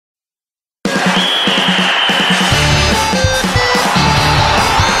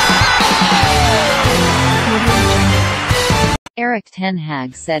Erik ten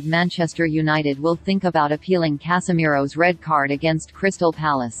Hag said Manchester United will think about appealing Casemiro's red card against Crystal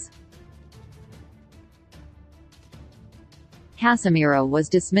Palace. Casemiro was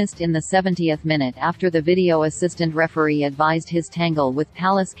dismissed in the 70th minute after the video assistant referee advised his tangle with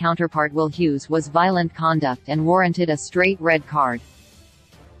Palace counterpart Will Hughes was violent conduct and warranted a straight red card.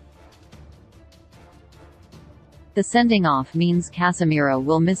 The sending off means Casemiro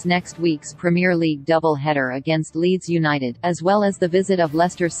will miss next week's Premier League double-header against Leeds United, as well as the visit of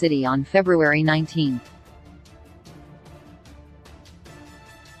Leicester City on February 19.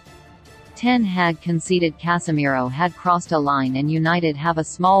 Ten Hag conceded Casemiro had crossed a line and United have a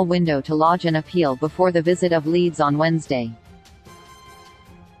small window to lodge an appeal before the visit of Leeds on Wednesday.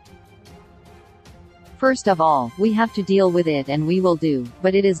 "First of all, we have to deal with it and we will do,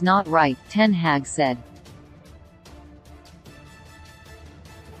 but it is not right," Ten Hag said.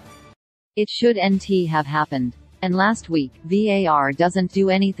 "It shouldn't have happened. And last week, VAR doesn't do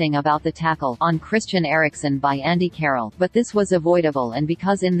anything about the tackle on Christian Eriksen by Andy Carroll, but this was avoidable and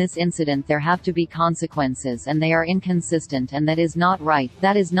because in this incident there have to be consequences and they are inconsistent and that is not right,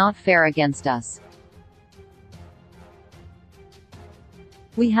 that is not fair against us.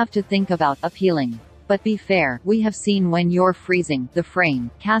 We have to think about appealing. But be fair, we have seen when you're freezing the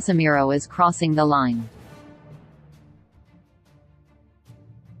frame, Casemiro is crossing the line.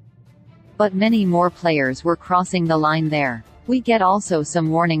 But many more players were crossing the line there. We get also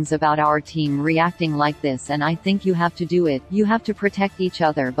some warnings about our team reacting like this and I think you have to do it, you have to protect each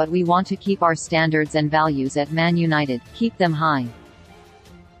other but we want to keep our standards and values at Man United, keep them high.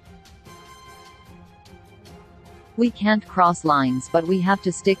 We can't cross lines but we have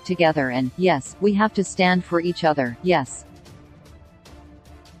to stick together and, yes, we have to stand for each other, yes."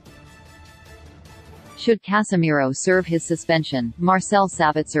 Should Casemiro serve his suspension, Marcel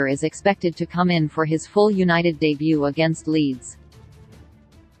Sabitzer is expected to come in for his full United debut against Leeds.